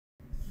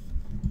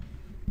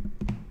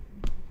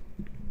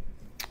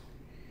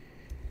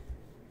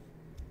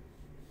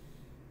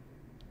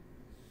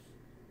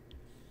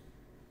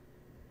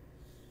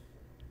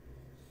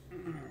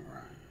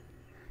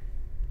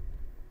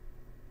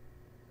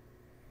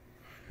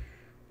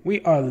We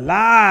are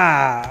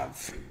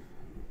live.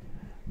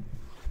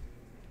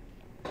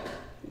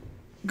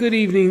 Good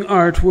evening,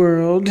 art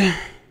world.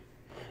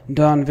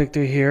 Don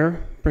Victor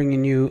here,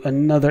 bringing you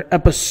another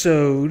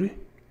episode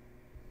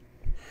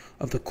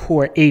of the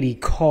CORE80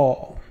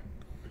 call.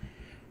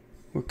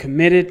 We're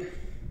committed.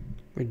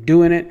 We're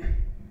doing it.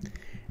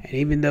 And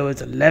even though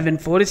it's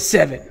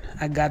 11:47,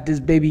 I got this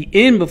baby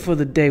in before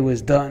the day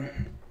was done.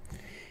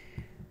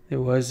 There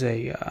was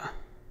a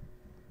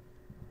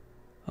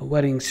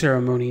wedding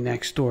ceremony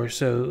next door,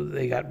 so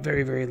they got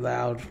very, very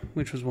loud,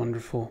 which was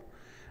wonderful.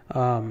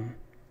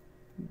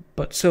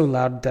 But so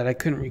loud that I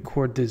couldn't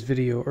record this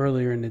video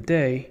earlier in the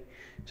day,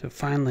 so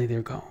finally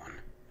they're gone.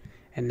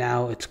 And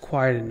now it's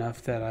quiet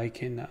enough that I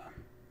can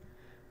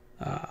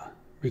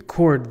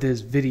record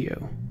this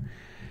video.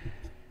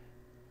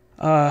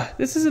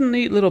 This is a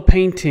neat little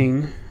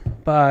painting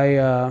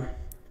by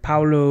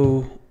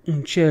Poalo,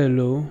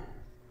 Uccello,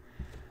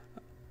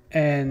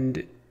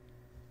 and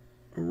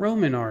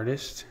Roman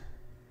artist,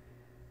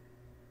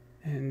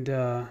 and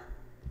I'm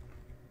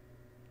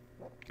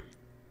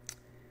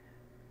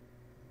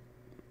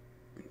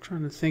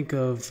trying to think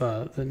of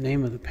the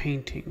name of the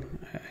painting.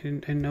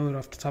 I know it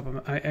off the top of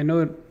my. I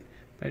know it.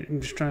 But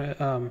I'm just trying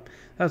to.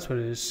 That's what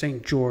it is.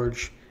 Saint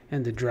George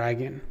and the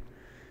Dragon.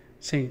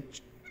 Saint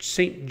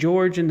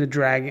George and the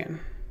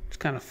Dragon. It's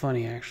kind of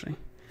funny, actually.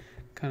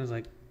 Kind of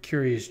like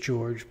Curious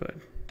George, but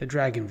the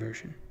dragon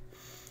version.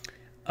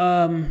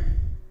 I'm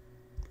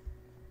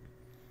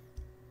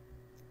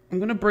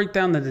going to break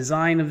down the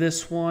design of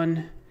this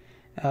one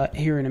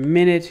here in a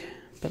minute,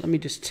 but let me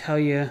just tell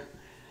you,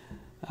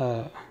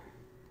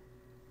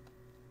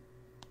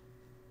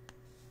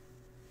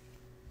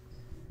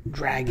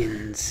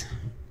 dragons.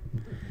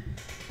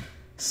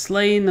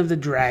 Slaying of the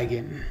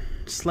dragon.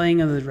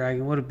 Slaying of the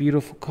dragon. What a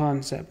beautiful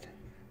concept.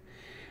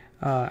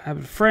 I have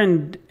a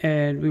friend,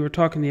 and we were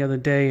talking the other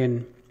day,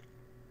 and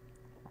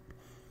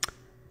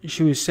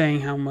she was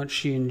saying how much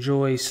she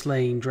enjoys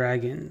slaying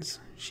dragons.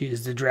 She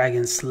is the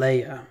dragon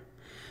slayer.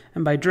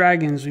 And by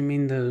dragons, we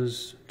mean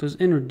those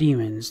inner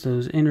demons,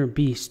 those inner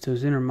beasts,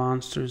 those inner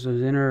monsters,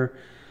 those inner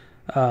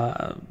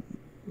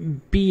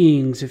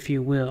beings, if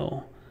you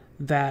will,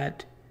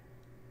 that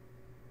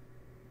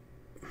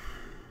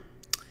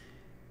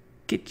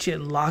get you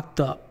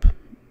locked up,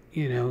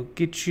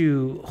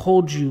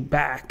 hold you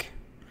back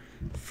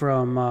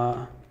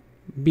from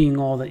being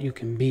all that you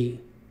can be.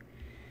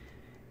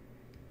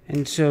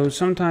 And so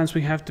sometimes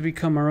we have to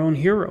become our own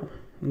hero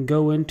and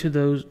go into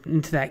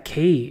that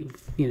cave,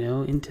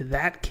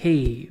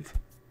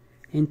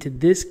 into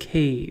this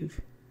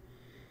cave,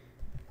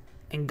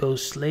 and go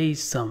slay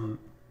some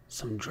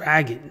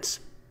dragons.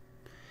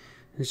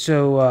 And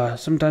so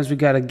sometimes we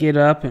got to get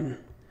up and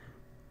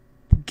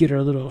get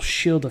our little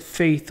shield of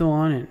faith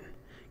on and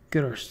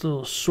get our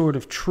little sword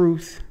of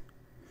truth.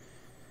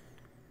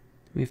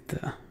 We have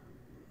the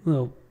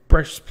little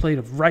breastplate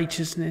of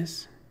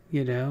righteousness,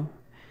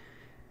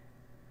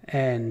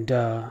 and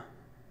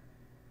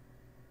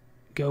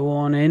go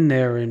on in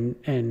there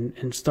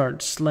and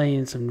start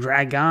slaying some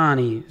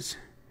dragonis.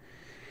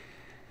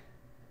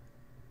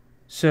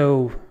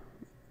 So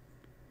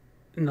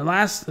in the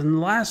last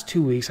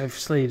 2 weeks, I've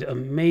slayed a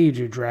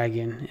major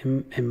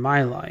dragon in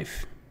my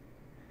life.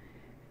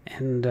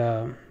 And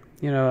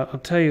I'll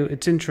tell you,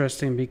 it's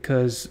interesting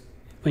because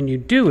when you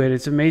do it,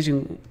 it's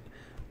amazing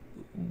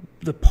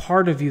the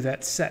part of you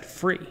that's set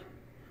free.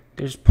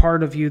 There's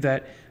part of you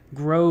that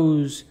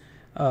grows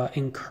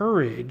in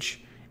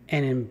courage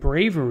and in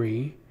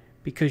bravery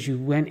because you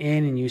went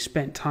in and you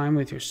spent time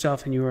with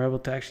yourself and you were able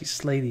to actually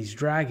slay these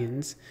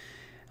dragons.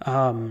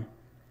 But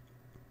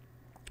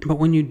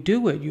when you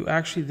do it, you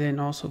actually then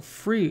also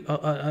free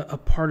a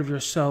part of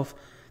yourself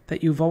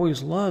that you've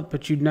always loved,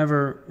 but you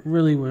never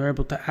really were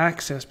able to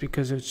access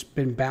because it's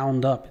been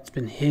bound up, it's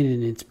been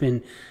hidden, it's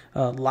been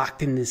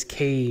locked in this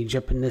cage,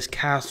 up in this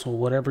castle,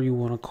 whatever you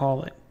want to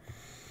call it.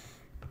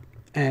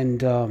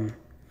 And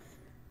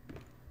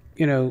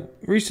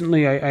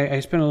recently I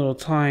spent a little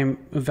time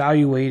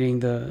evaluating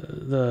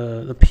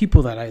the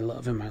people that I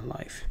love in my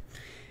life.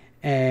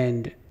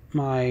 And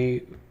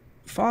my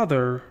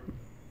father,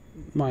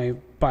 my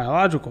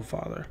biological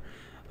father,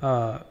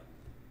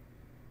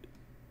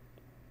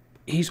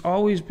 he's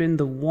always been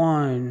the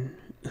one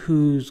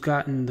who's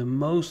gotten the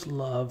most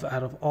love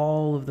out of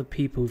all of the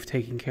people who've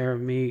taken care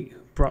of me,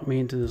 brought me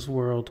into this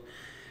world.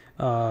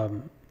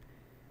 And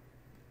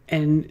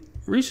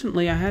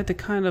recently I had to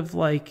kind of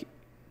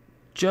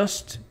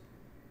just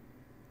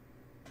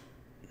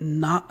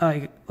not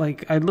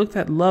like I looked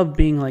at love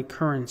being like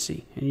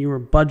currency and you were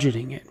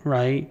budgeting it,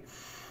 right?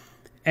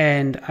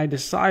 And I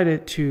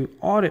decided to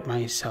audit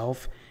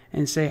myself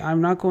and say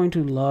I'm not going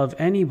to love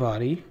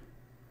anybody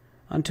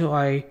until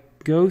I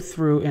go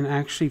through and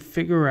actually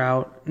figure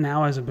out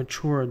now as a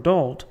mature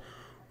adult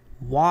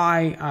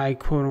why I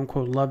quote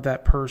unquote love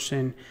that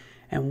person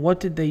and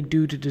what did they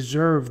do to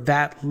deserve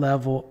that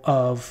level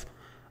of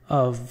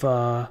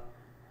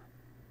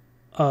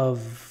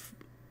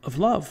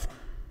love.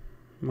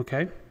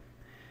 Okay?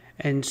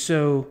 And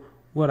so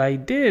what I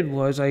did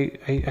was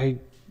I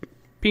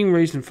being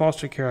raised in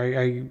foster care,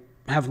 I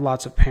have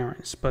lots of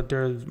parents, but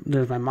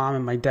there's my mom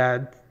and my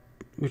dad,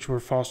 which were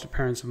foster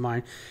parents of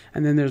mine,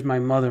 and then there's my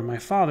mother, my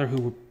father,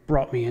 who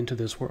brought me into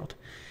this world.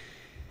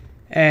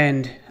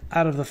 And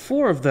out of the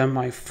four of them,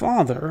 my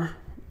father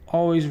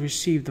always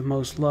received the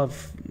most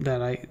love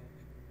that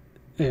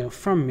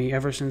from me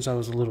ever since I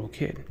was a little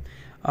kid.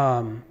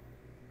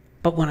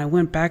 But when I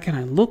went back and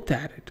I looked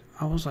at it,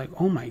 I was like,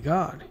 oh my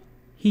God,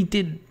 he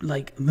did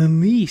like the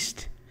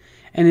least.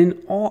 And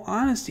in all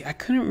honesty, I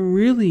couldn't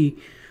really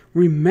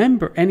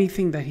remember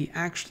anything that he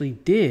actually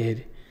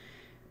did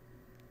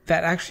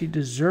that actually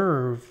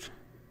deserved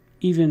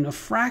even a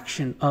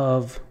fraction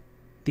of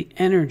the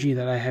energy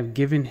that I have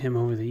given him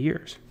over the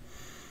years.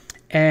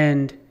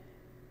 And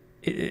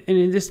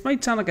this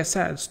might sound like a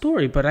sad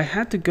story, but I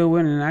had to go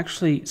in and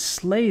actually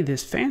slay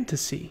this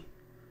fantasy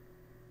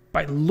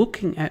by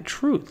looking at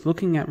truth,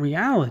 looking at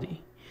reality,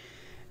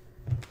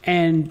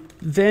 and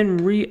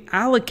then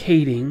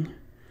reallocating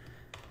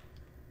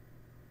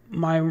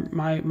my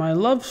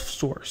love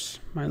source,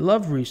 my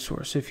love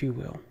resource, if you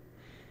will.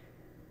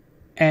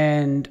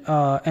 And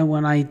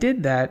when I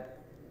did that,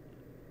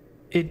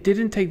 it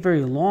didn't take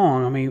very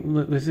long. I mean,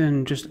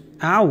 within just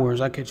hours,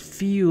 I could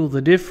feel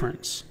the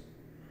difference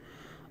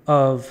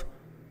of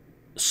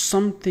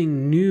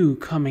something new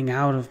coming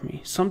out of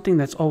me, something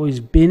that's always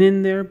been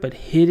in there but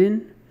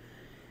hidden.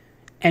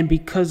 And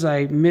because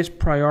I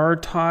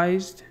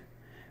misprioritized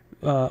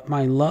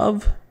my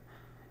love,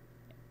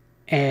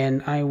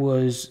 and I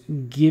was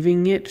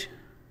giving it,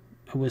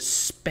 I was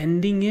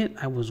spending it,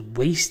 I was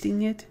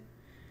wasting it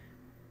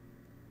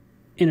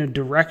in a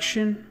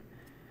direction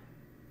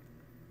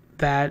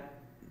that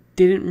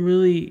didn't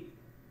really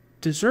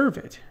deserve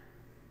it.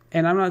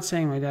 And I'm not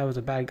saying my dad was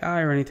a bad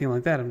guy or anything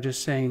like that. I'm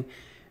just saying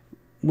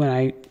when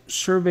I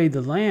surveyed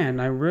the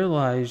land, I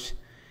realized,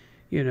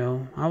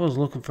 I was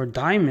looking for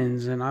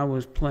diamonds and I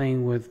was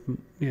playing with,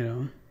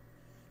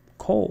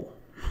 coal,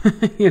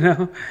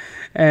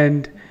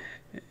 and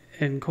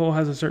coal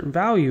has a certain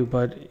value,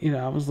 but,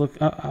 I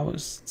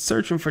was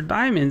searching for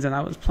diamonds and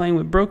I was playing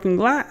with broken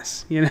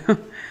glass,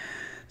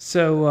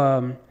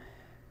 So,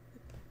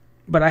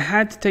 but I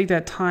had to take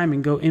that time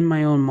and go in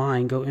my own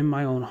mind, go in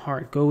my own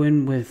heart, go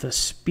in with a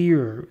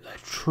spear, a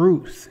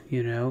truth,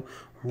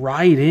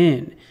 right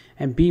in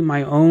and be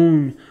my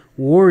own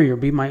warrior,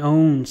 be my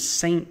own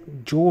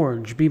Saint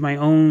George, be my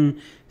own,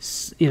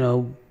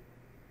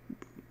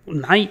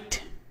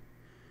 knight,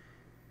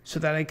 so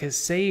that I could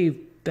save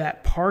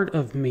that part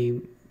of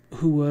me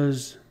who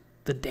was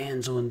the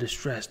damsel in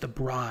distress, the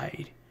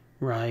bride,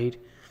 right?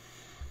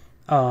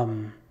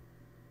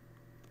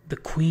 The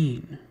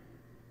queen,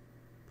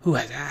 who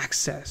has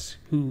access,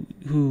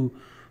 who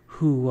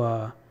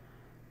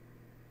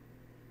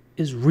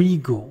is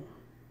regal.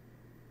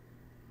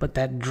 But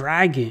that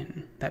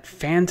dragon, that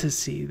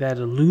fantasy, that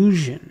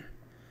illusion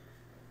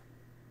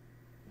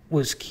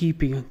was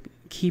keeping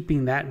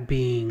that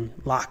being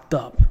locked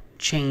up,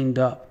 chained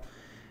up,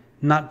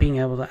 not being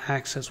able to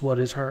access what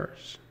is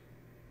hers.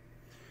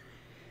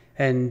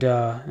 And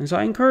so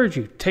I encourage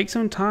you, take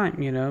some time,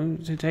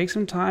 to take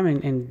some time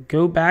and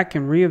go back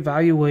and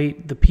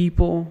reevaluate the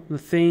people, the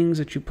things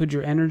that you put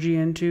your energy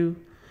into,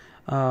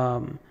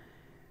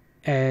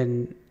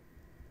 and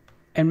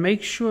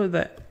make sure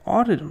that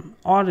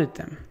audit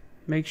them.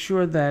 Make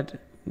sure that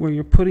where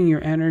you're putting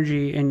your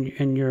energy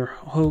and your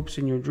hopes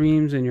and your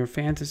dreams and your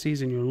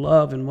fantasies and your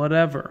love and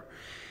whatever,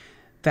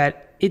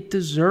 that it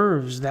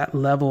deserves that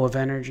level of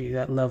energy,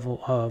 that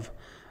level of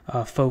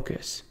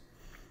focus.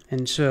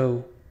 And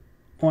so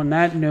on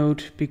that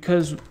note,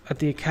 because at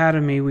the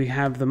Academy we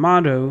have the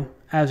motto,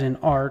 as in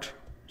art,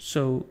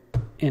 so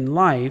in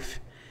life,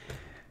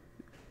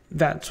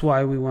 that's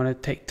why we want to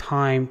take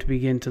time to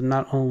begin to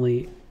not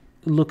only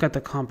look at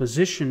the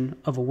composition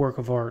of a work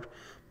of art,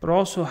 but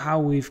also how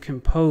we've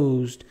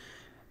composed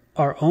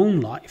our own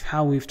life,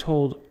 how we've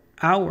told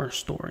our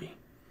story.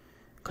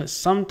 Because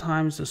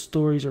sometimes the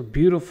stories are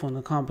beautiful and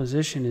the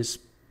composition is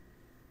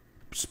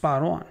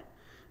spot on.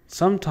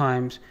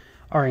 Sometimes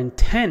our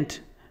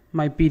intent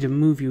might be to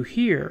move you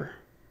here,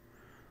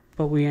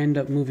 but we end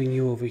up moving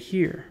you over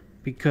here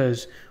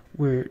because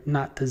we're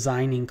not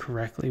designing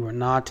correctly. We're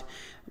not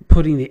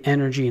putting the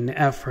energy and the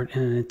effort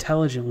in an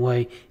intelligent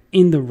way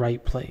in the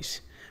right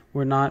place.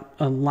 We're not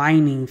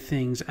aligning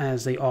things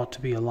as they ought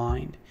to be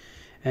aligned.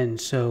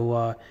 And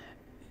so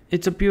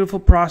it's a beautiful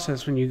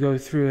process when you go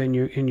through and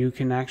you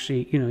can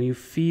actually, you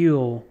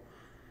feel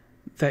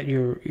that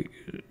you're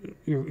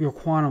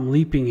quantum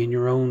leaping in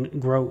your own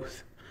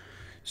growth.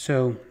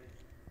 So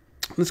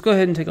let's go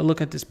ahead and take a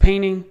look at this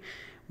painting.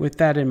 With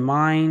that in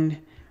mind,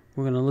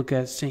 we're going to look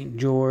at St.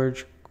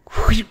 George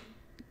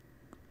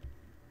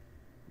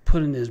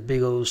putting this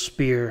big old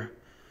spear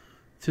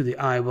through the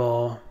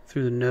eyeball,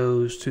 through the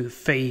nose, through the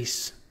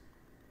face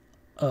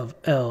of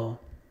El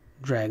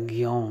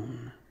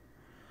Dragon.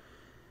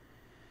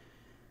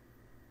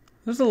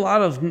 There's a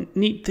lot of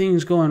neat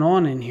things going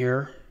on in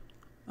here.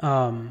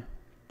 A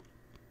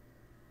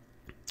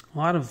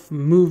lot of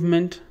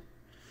movement,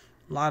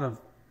 a lot of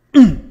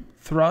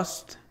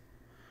thrust,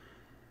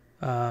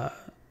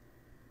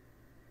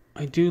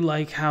 I do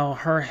like how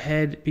her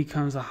head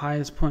becomes the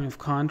highest point of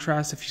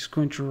contrast. If you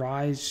squint your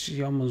eyes,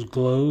 she almost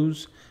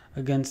glows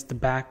against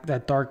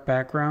that dark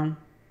background.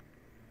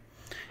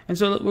 And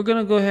so we're going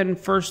to go ahead and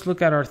first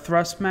look at our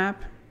thrust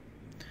map.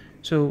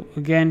 So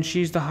again,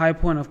 she's the high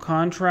point of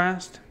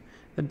contrast.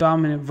 The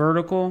dominant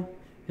vertical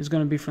is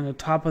going to be from the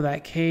top of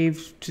that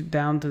cave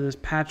down to this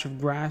patch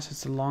of grass.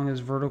 It's the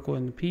longest vertical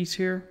in the piece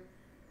here.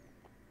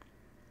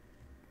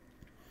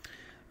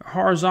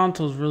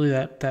 Horizontal is really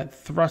that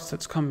thrust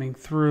that's coming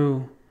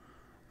through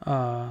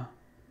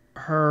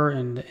her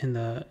in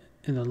the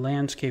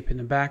landscape in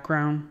the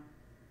background.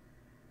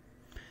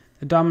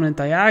 The dominant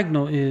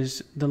diagonal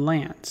is the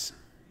lance.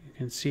 You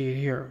can see it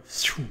here.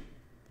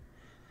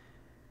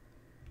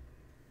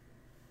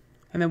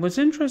 And then what's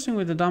interesting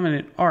with the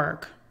dominant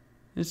arc,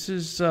 this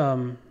is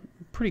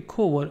pretty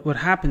cool. What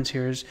happens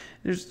here is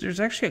there's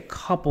actually a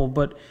couple,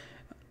 but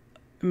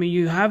I mean,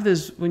 you have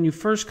this, when you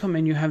first come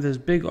in, you have this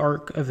big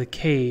arc of the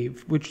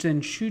cave, which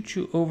then shoots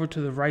you over to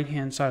the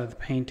right-hand side of the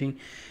painting.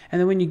 And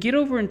then when you get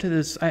over into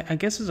this, I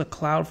guess it's a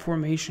cloud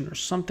formation or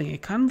something,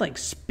 it kind of like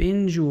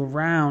spins you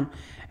around,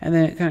 and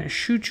then it kind of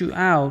shoots you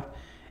out,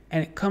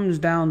 and it comes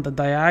down the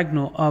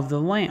diagonal of the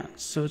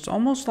lance. So it's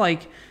almost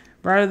like,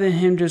 rather than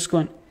him just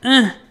going,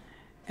 and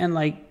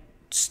like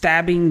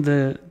stabbing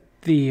the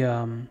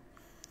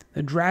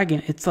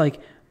dragon, it's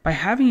like, by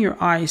having your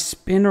eyes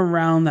spin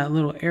around that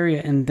little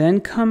area and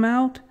then come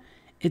out,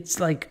 it's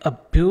like a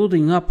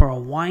building up or a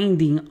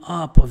winding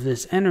up of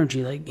this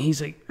energy. Like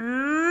he's like,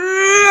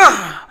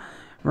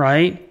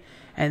 right?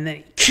 And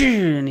then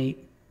he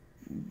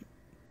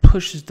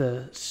pushes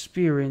the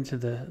spear into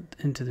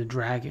the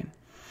dragon.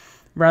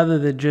 Rather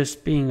than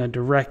just being a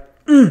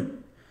direct,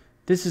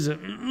 this is a,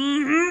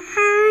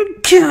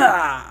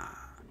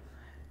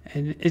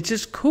 and it's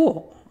just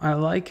cool. I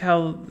like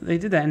how they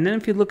did that. And then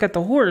if you look at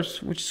the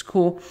horse, which is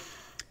cool,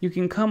 you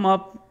can come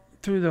up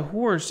through the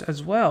horse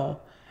as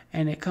well,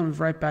 and it comes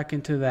right back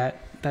into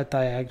that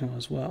diagonal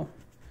as well.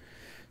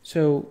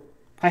 So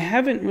I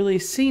haven't really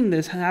seen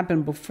this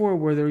happen before,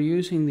 where they're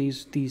using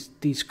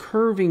these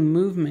curving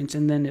movements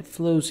and then it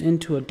flows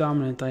into a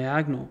dominant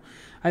diagonal.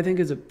 I think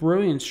it's a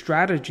brilliant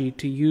strategy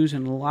to use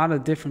in a lot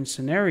of different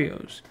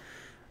scenarios,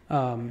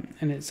 and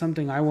it's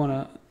something I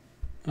want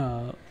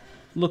to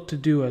look to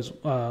do as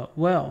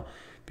well.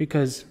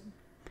 Because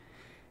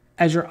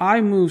as your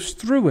eye moves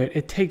through it,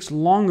 it takes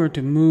longer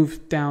to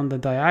move down the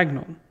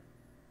diagonal.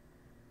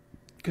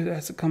 Because it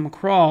has to come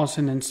across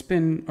and then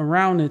spin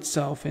around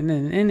itself and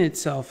then in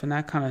itself and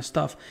that kind of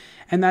stuff.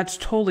 And that's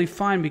totally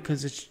fine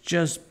because it's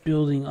just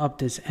building up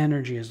this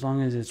energy as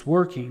long as it's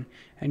working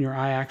and your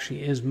eye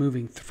actually is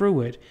moving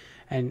through it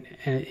and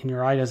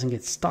your eye doesn't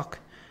get stuck.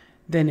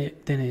 Then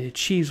it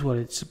achieves what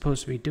it's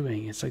supposed to be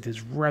doing. It's like this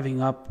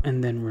revving up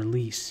and then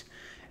release.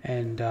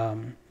 And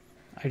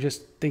I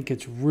just think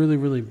it's really,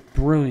 really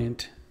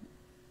brilliant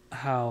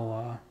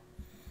how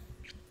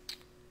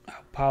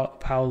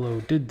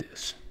Poalo did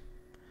this.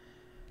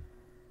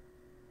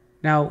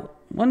 Now,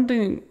 one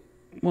thing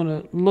I want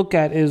to look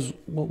at is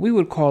what we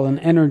would call an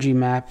energy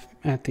map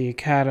at the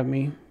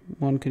Academy.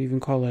 One could even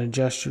call it a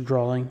gesture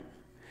drawing.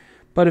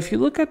 But if you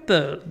look at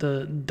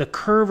the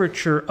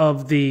curvature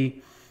of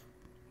the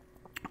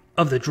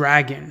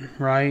dragon,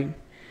 right?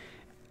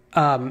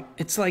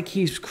 It's like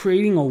he's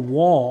creating a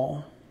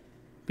wall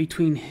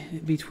between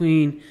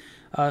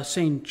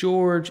St.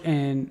 George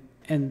and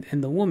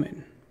the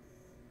woman,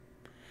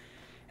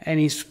 and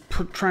he's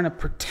trying to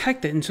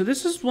protect it. And so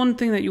this is one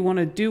thing that you want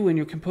to do when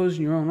you're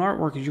composing your own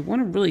artwork, is you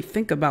want to really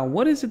think about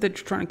what is it that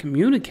you're trying to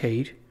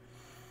communicate,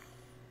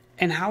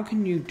 and how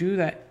can you do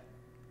that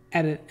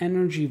at an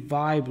energy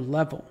vibe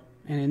level.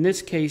 And in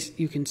this case,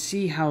 you can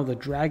see how the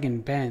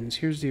dragon bends.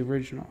 Here's the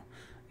original.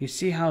 You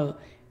see how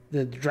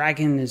the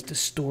dragon is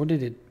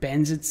distorted, it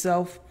bends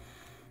itself,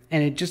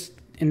 and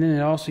then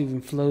it also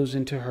even flows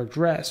into her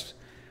dress.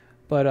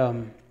 But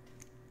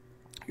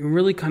it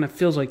really kind of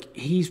feels like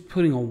he's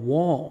putting a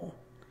wall.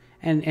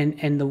 And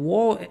the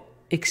wall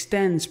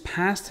extends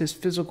past his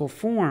physical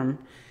form,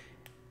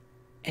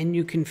 and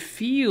you can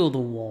feel the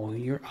wall.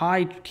 Your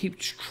eye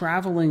keeps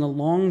traveling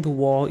along the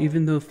wall,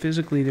 even though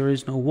physically there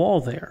is no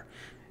wall there,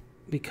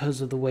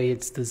 because of the way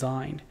it's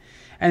designed.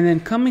 And then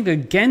coming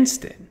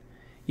against it,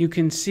 you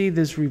can see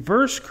this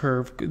reverse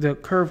curve, the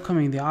curve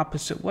coming the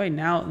opposite way.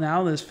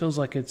 Now this feels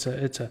like it's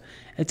a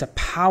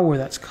power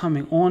that's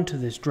coming onto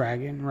this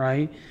dragon,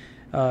 right?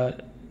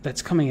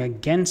 That's coming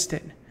against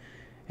it.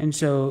 And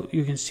so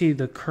you can see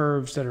the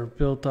curves that are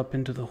built up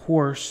into the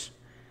horse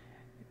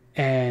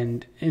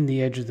and in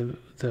the edge of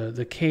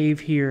the cave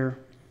here.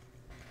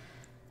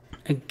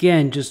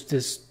 Again, just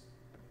this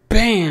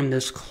bam,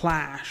 this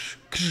clash.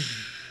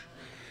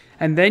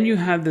 And then you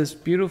have this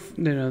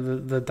beautiful,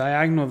 the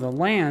diagonal of the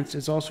lance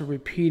is also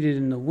repeated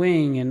in the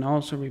wing and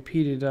also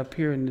repeated up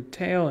here in the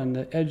tail and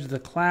the edge of the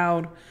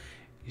cloud.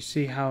 You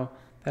see how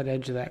that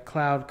edge of that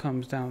cloud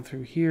comes down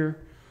through here.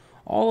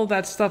 All of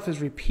that stuff is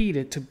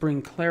repeated to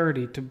bring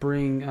clarity, to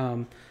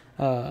bring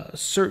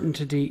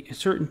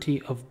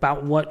certainty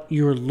about what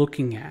you're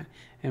looking at.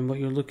 And what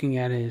you're looking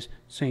at is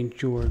St.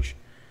 George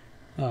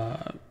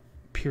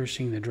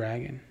piercing the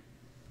dragon.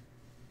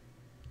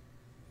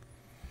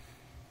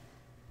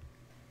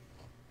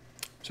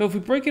 So if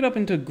we break it up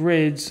into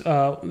grids,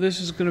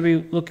 this is going to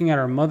be looking at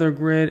our mother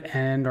grid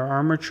and our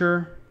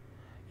armature.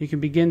 You can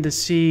begin to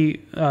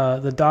see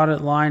the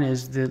dotted line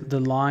is the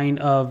line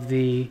of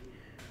the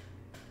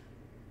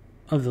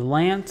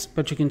lance,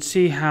 but you can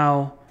see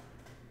how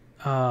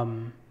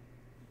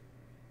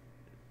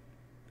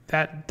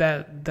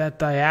that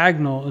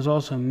diagonal is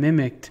also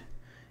mimicked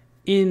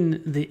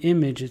in the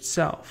image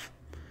itself,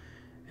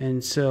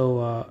 and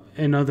so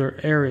in other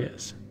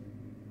areas.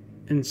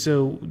 And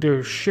so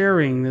they're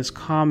sharing this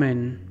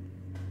common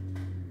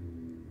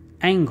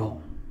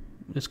angle,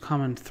 this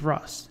common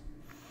thrust.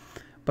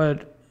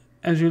 But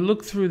as you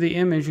look through the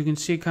image, you can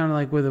see kind of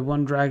like where the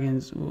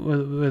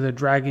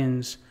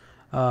dragon's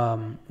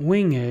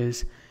wing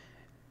is,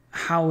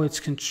 how it's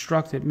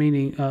constructed,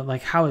 meaning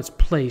like how it's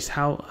placed,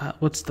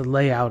 what's the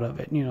layout of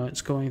it. You know,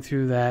 it's going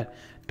through that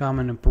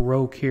dominant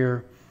baroque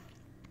here.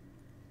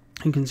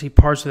 You can see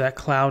parts of that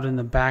cloud in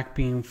the back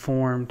being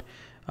formed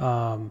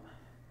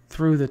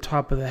through the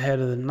top of the head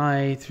of the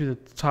knight, through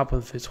the top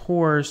of his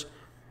horse,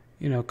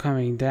 you know,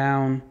 coming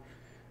down.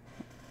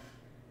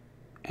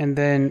 And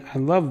then I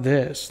love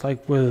this,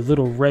 like where the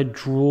little red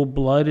drool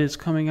blood is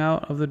coming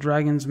out of the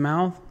dragon's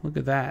mouth. Look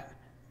at that.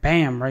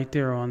 Bam, right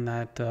there on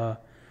that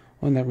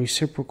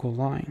reciprocal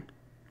line.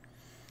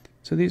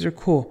 So these are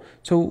cool.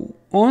 So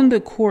on the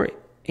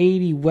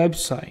CORE80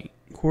 website,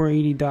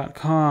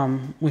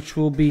 CORE80.com, which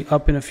will be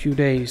up in a few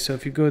days. So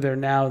if you go there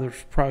now,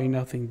 there's probably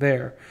nothing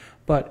there.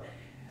 But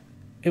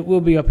it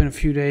will be up in a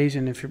few days,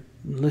 and if you're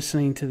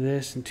listening to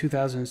this in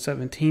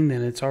 2017,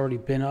 then it's already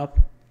been up.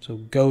 So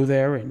go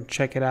there and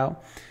check it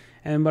out.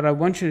 And what I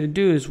want you to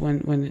do is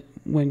when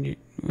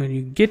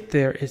you get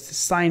there is to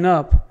sign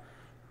up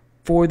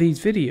for these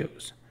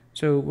videos.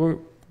 So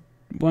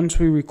once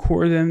we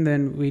record them,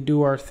 then we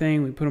do our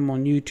thing. We put them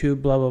on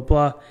YouTube, blah blah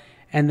blah,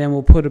 and then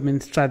we'll put them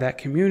inside that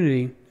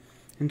community,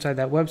 inside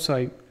that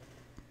website.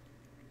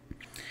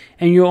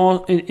 And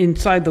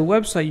inside the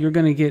website, you're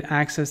going to get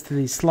access to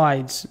these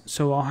slides.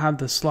 So I'll have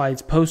the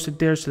slides posted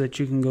there so that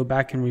you can go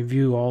back and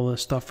review all the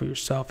stuff for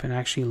yourself and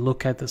actually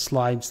look at the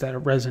slides that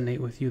resonate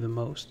with you the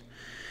most.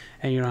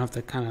 And you don't have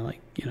to kind of like,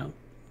 you know,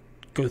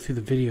 go through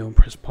the video and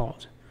press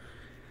pause.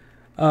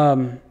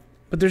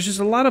 But there's just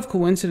a lot of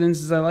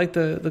coincidences. I like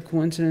the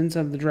coincidence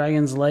of the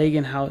dragon's leg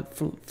and how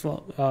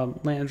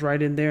it lands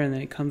right in there, and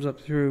then it comes up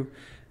through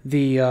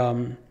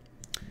the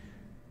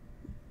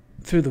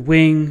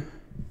wing.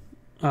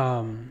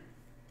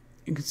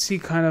 You can see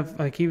kind of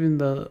like even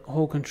the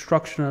whole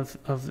construction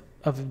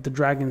of the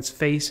dragon's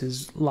face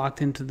is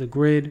locked into the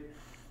grid.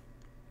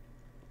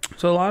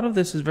 So a lot of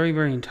this is very,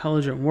 very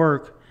intelligent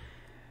work.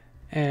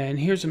 And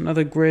here's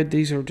another grid.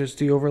 These are just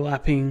the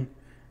overlapping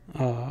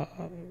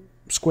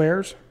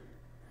squares.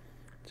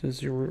 So this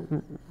is your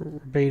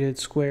baited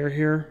square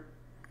here.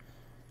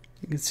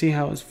 You can see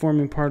how it's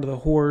forming part of the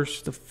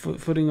horse, the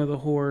footing of the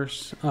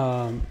horse,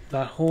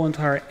 that whole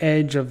entire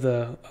edge of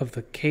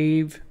the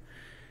cave.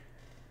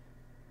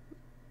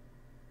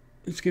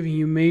 It's giving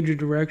you major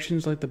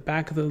directions, like the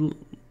back of the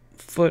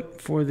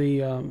foot for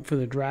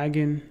the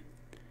dragon.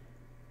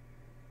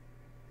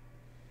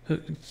 So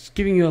it's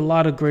giving you a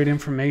lot of great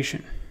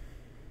information.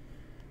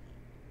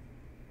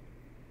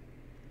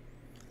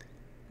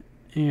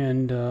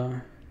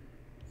 And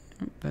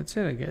that's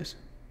it, I guess.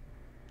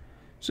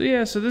 So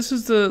yeah, so this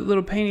is the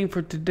little painting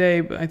for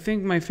today. But I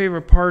think my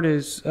favorite part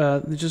is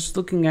just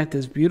looking at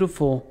this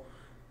beautiful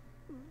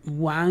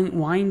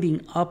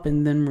winding up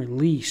and then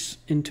release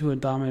into a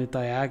dominant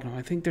diagonal.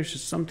 I think there's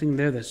just something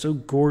there that's so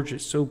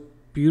gorgeous, so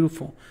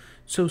beautiful,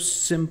 so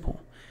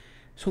simple,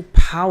 so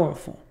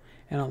powerful,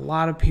 and a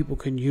lot of people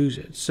can use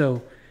it.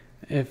 So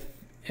if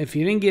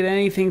you didn't get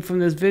anything from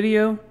this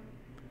video,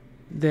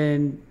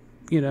 then,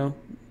 you know,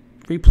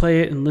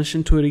 replay it and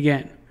listen to it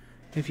again.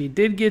 If you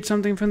did get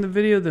something from the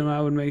video, then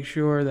I would make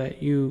sure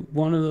that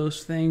one of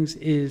those things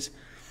is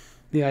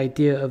the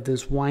idea of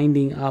this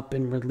winding up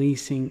and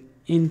releasing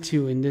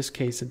into, in this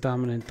case, a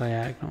dominant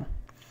diagonal,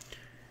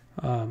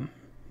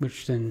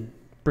 which then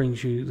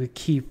brings you the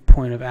key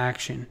point of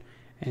action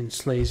and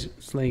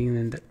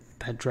slaying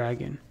that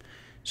dragon.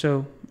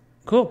 So,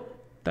 cool.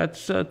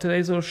 That's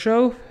today's little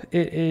show.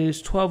 It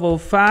is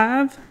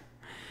 12:05,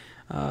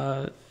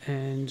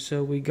 and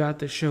so we got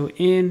the show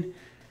in,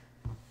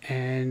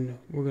 and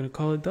we're going to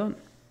call it done.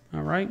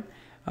 All right.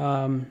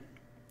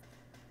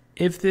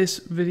 If this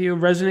video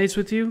resonates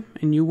with you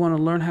and you want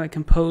to learn how to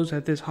compose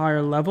at this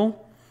higher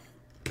level,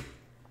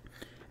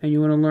 and you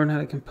want to learn how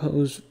to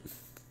compose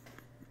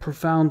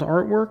profound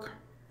artwork,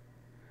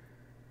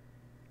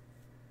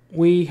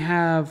 we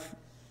have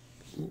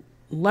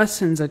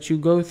lessons that you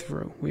go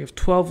through. We have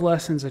 12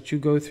 lessons that you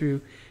go through,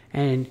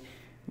 and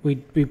we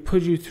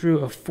put you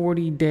through a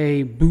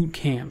 40-day boot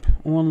camp,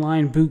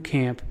 online boot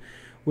camp,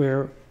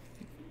 where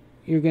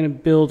you're going to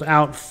build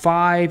out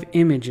 5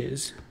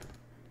 images.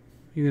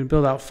 You're going to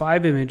build out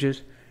 5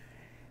 images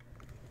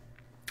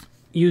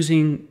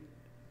using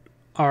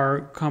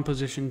our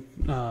composition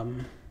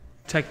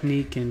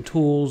technique and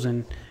tools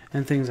and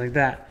things like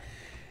that.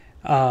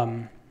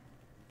 And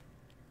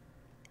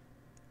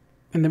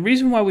the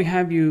reason why we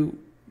have you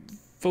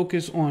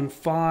focus on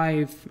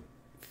five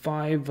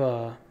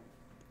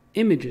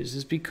images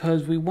is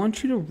because we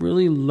want you to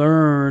really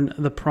learn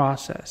the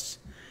process.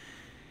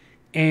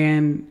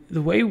 And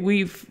the way what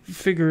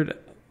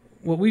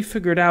we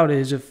figured out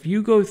is if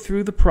you go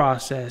through the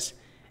process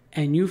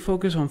and you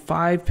focus on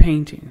 5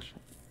 paintings,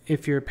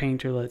 if you're a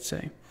painter, let's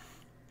say,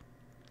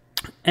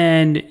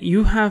 and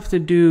you have to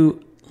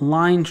do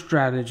line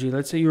strategy,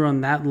 let's say you're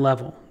on that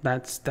level,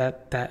 at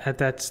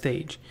that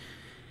stage,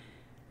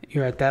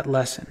 you're at that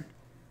lesson.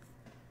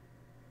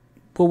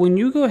 But when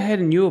you go ahead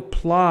and you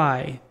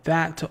apply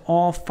that to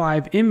all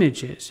 5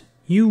 images,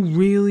 you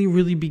really,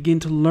 really begin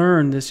to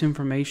learn this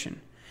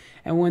information.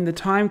 And when the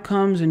time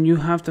comes and you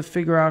have to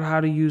figure out how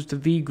to use the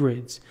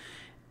V-grids,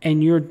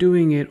 and you're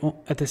doing it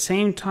at the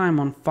same time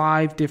on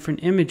 5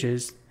 different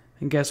images,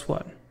 and guess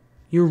what?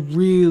 You're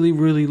really,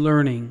 really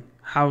learning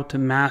how to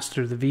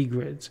master the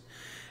V-grids.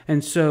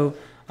 And so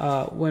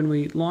when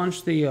we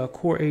launch the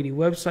CORE80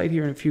 website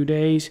here in a few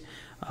days,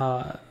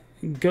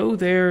 go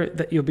there.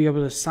 That you'll be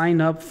able to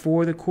sign up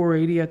for the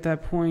CORE80 at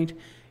that point.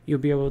 You'll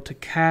be able to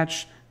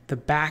catch the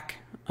back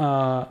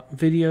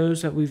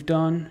videos that we've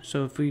done.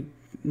 So if we,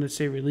 let's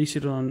say, release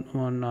it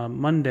on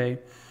Monday,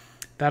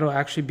 that'll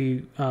actually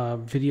be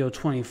video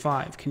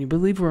 25. Can you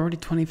believe we're already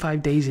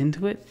 25 days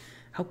into it?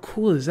 How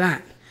cool is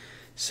that?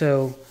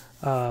 So,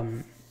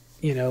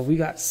 we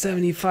got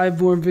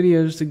 75 more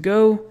videos to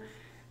go.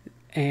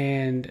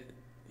 And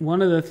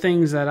one of the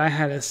things that I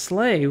had to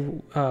slay,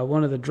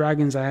 one of the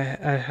dragons I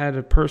had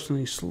to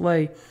personally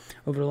slay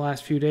over the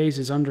last few days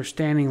is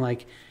understanding,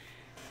 like,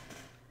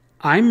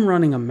 I'm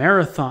running a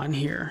marathon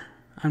here.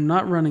 I'm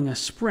not running a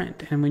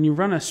sprint. And when you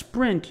run a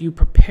sprint, you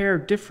prepare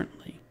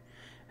differently.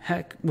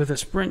 Heck, with a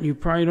sprint, you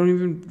probably don't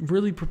even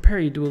really prepare.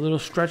 You do a little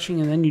stretching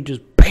and then you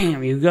just,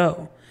 bam, you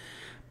go.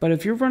 But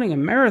if you're running a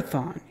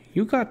marathon,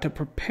 you got to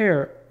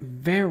prepare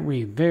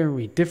very,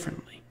 very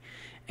differently.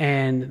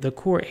 And the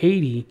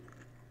CORE80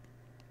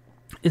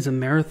 is a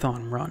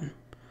marathon run.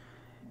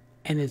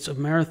 And it's a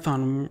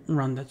marathon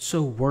run that's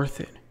so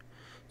worth it.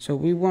 So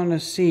we want to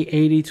see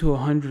 80 to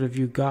 100 of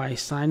you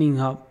guys signing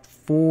up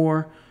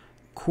for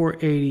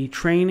CORE80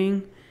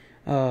 training.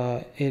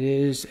 It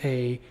is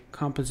a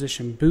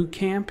composition boot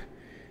camp,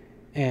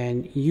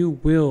 and you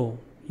will,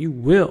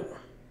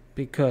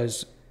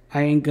 because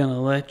I ain't going to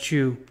let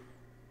you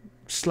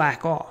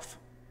slack off.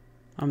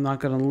 I'm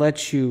not going to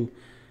let you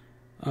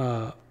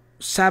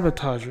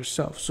sabotage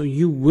yourself. So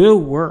you will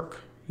work.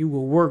 You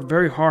will work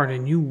very hard,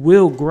 and you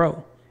will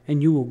grow,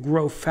 and you will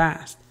grow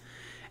fast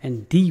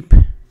and deep.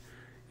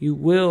 You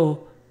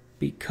will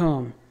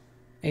become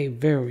a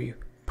very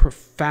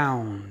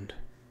profound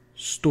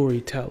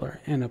storyteller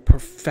and a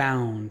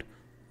profound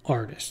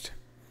artist.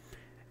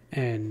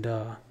 And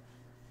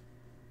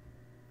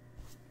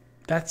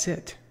that's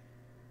it.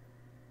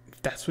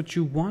 If that's what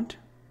you want,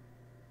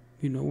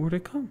 you know where to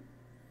come.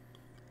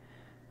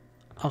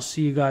 I'll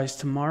see you guys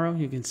tomorrow.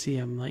 You can see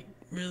I'm like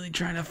really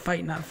trying to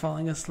fight not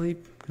falling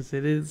asleep because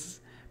it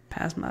is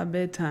past my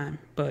bedtime.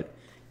 But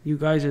you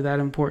guys are that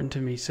important to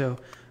me, so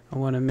I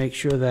want to make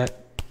sure that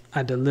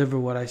I deliver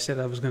what I said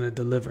I was going to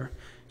deliver,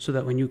 so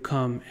that when you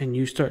come and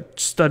you start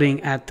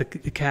studying at the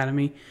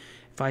academy,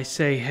 if I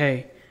say,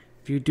 hey,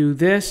 if you do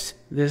this,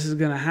 this is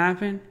going to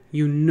happen,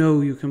 you know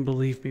you can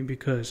believe me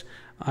because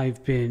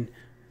I've been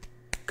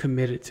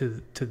committed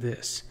to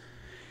this.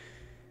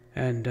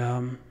 And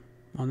on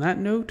that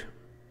note,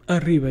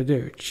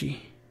 arrivederci.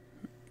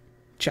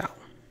 Ciao.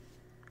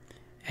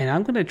 And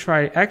I'm going to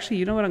try, actually,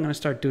 you know what I'm going to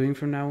start doing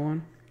from now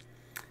on?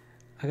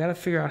 I got to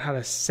figure out how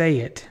to say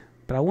it,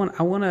 but I want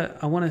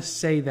to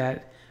say that,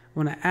 I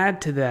want to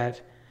add to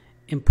that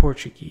in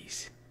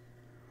Portuguese.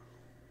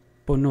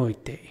 Boa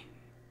noite.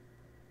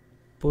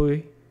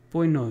 Boa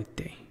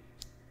noite.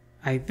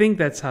 I think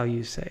that's how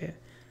you say it.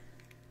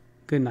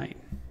 Good night.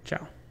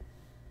 Ciao.